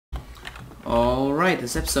Alright,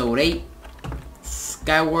 this is episode 8.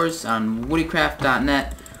 Skywars on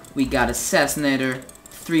woodycraft.net. We got Assassinator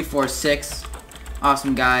 346.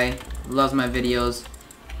 Awesome guy. Loves my videos.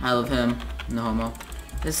 I love him. No homo.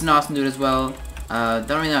 This is an awesome dude as well. Don't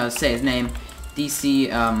really know how to say his name.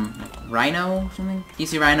 DC Rhino or something?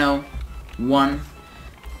 DC Rhino 1.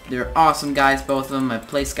 They're awesome guys, both of them. I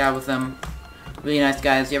play Sky with them. Really nice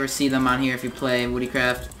guys. You ever see them on here if you play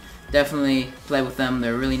woodycraft? Definitely play with them.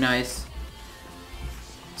 They're really nice.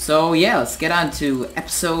 So yeah, let's get on to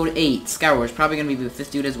episode 8. Skywars probably gonna be with this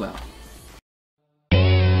dude as well.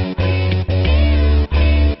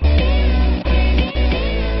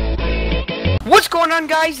 What's going on,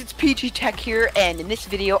 guys? It's PG Tech here, and in this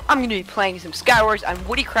video I'm going to be playing some Skywars on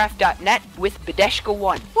woodycraft.net with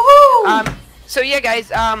Badeshka1. Woohoo! So yeah,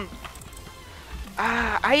 guys, I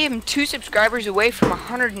am 2 subscribers away from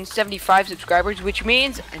 175 subscribers, which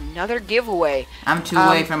means another giveaway. I'm 2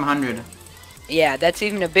 away from 100. Yeah, that's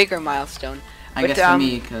even a bigger milestone. I guess for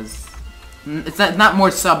me, because it's not more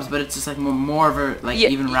subs, but it's just like more of a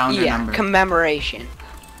even rounder number. Commemoration.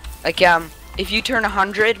 Like if you turn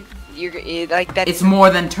 100, you're like that's. It's more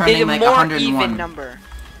than turning like 101. It's a more even number.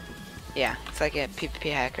 Yeah, it's like a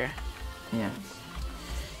PvP hacker. Yeah.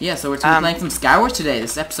 Yeah, so we're playing some Skywars today.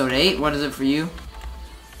 This is episode 8. What is it for you?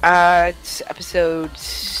 It's episode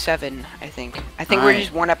 7, I think. I think we're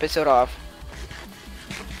just 1 episode off.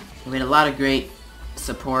 We had a lot of great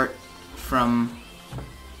support from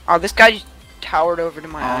oh, this guy just towered over to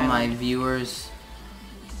my all my viewers.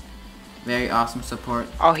 Very awesome support.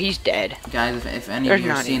 Oh, he's dead. Guys, if any of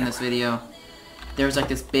you are seeing this video, there was like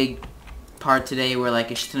this big part today where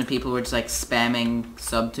like a shit ton of people were just like spamming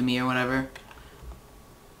sub to me or whatever.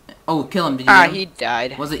 Oh, kill him. Did you? He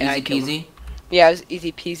died. Was it easy peasy? Yeah, it was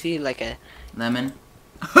easy peasy, like a lemon.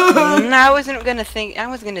 No, I wasn't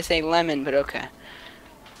gonna say lemon, but okay.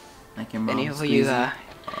 Like your mom. Oh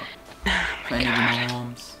my God.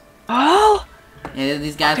 Moms. Oh! Yeah,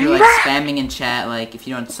 these guys were like spamming in chat, like if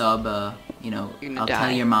you don't sub, you know, I'll tell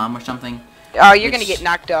your mom or something. Oh, you're gonna get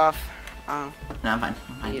knocked off. Oh. No, I'm fine.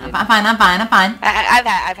 I'm fine.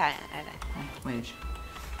 I've had. Wait.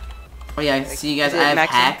 Oh yeah, see you guys. I have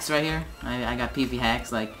hacks right here. I got PvP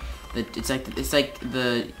hacks. Like it's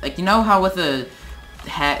like you know how with the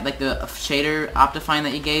hack like the shader Optifine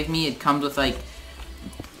that you gave me, it comes with like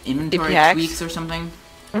inventory tweaks or something.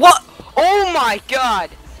 What? Oh my God!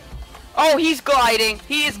 Oh, he's gliding.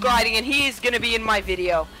 He is gliding, and he is gonna be in my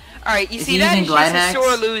video. All right, you see that is just a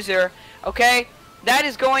sore loser. Okay, that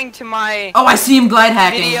is going to my. Oh, I see him glide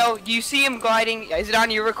hacking. Video. Do you see him gliding? Is it on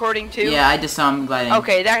your recording too? Yeah, I just saw him gliding.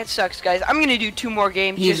 Okay, that sucks, guys. I'm gonna do 2 more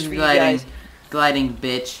games just for gliding, you guys. Gliding,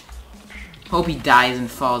 bitch. Hope he dies and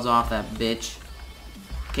falls off that bitch.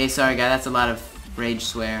 Okay, sorry, guys. That's a lot of rage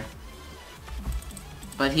swear.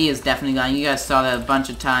 But he is definitely gliding. You guys saw that a bunch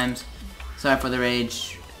of times. Sorry for the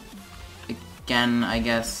rage. Again, I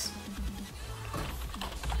guess.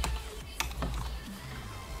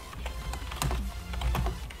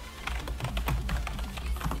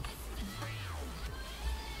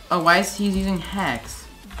 Oh, why is he using hacks?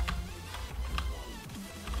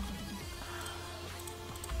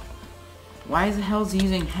 Why the hell is he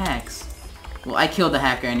using hacks? Well, I killed the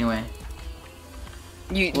hacker anyway.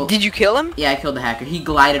 Did you kill him? Yeah, I killed the hacker. He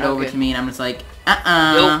glided over to me, and I'm just like,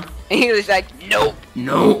 Nope. And he was like, nope.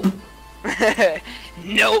 Nope.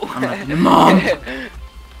 Nope. I'm like, your mom.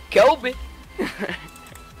 Kobe. That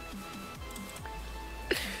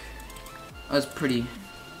was pretty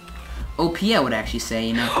OP, I would actually say,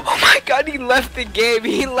 you know. Oh my God, he left the game.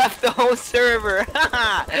 He left the whole server.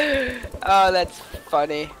 Oh, that's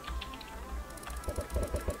funny.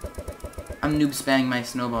 I'm noob spamming my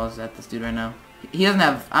snowballs at this dude right now. He doesn't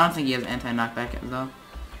have, I don't think he has anti-knockback though.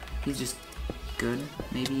 He's just good,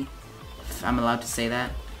 maybe. If I'm allowed to say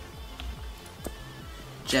that.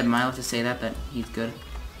 Jeb, am I allowed to say that he's good?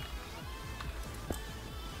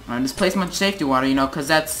 Alright, just play some much safety water, you know, because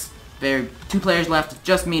that's 2 players left,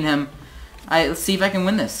 just me and him. Alright, let's see if I can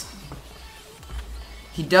win this.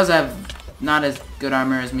 He does have not as good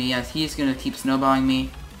armor as me, as he's gonna keep snowballing me.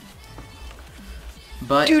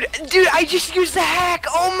 But dude, I just used the hack.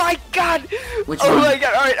 Oh my God. Which one? Oh my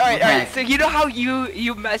God. All right. So you know how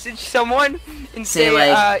you message someone and say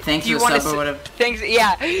like thanks for the sub or whatever. Thanks.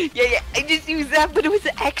 Yeah. I just used that, but it was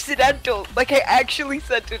accidental. Like I actually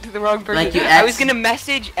sent it to the wrong person. Like I was gonna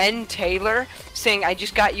message N Taylor saying I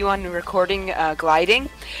just got you on the recording gliding,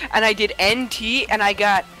 and I did NT, and I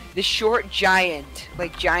got the short giant.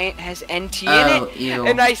 Like giant has NT in it. Ew.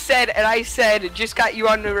 And I said, just got you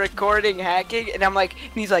on the recording hacking, and I'm like,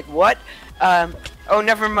 and he's like, what? oh,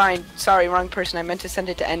 never mind. Sorry, wrong person. I meant to send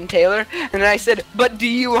it to N. Taylor. And then I said, but do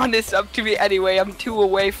you want to sub to me anyway? I'm 2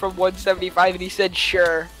 away from 175. And he said,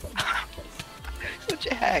 sure. Such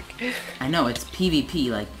a hack. I know, it's PvP.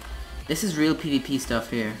 Like, this is real PvP stuff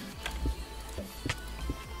here.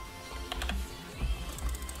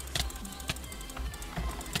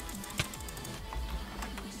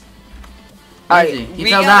 He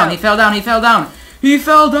fell down, he fell down, he fell down! He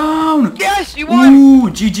fell down! Yes, you won! Ooh,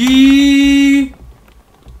 GG!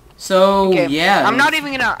 So, okay, yeah. I'm not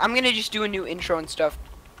even gonna, I'm gonna just do a new intro and stuff.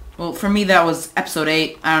 Well, for me that was episode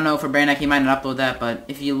 8. I don't know, for Brainiac he might not upload that, but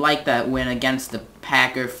if you like that win against the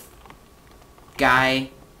Packer guy,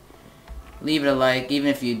 leave it a like, even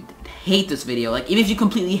if you hate this video. Like, even if you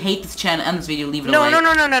completely hate this channel and this video, leave it a like.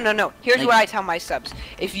 No. Here's like, what I tell my subs.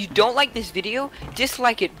 If you don't like this video,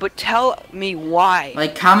 dislike it, but tell me why.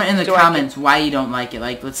 Like, comment in the comments why you don't like it.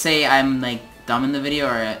 Like, let's say I'm, like, dumb in the video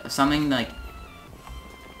or something, like,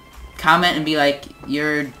 comment and be like,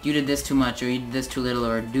 you did this too much, or you did this too little,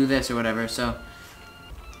 or do this, or whatever. So,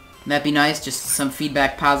 that'd be nice. Just some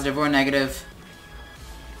feedback, positive or negative.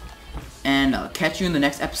 And I'll catch you in the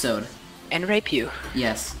next episode. And rape you.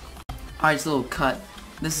 Yes. Alright, just a little cut.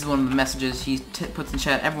 This is one of the messages he puts in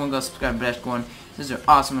chat. Everyone go subscribe to Dash1. These are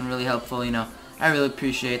awesome and really helpful, you know. I really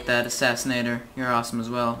appreciate that. Assassinator, you're awesome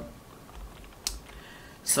as well.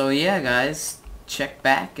 So yeah, guys, check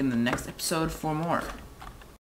back in the next episode for more.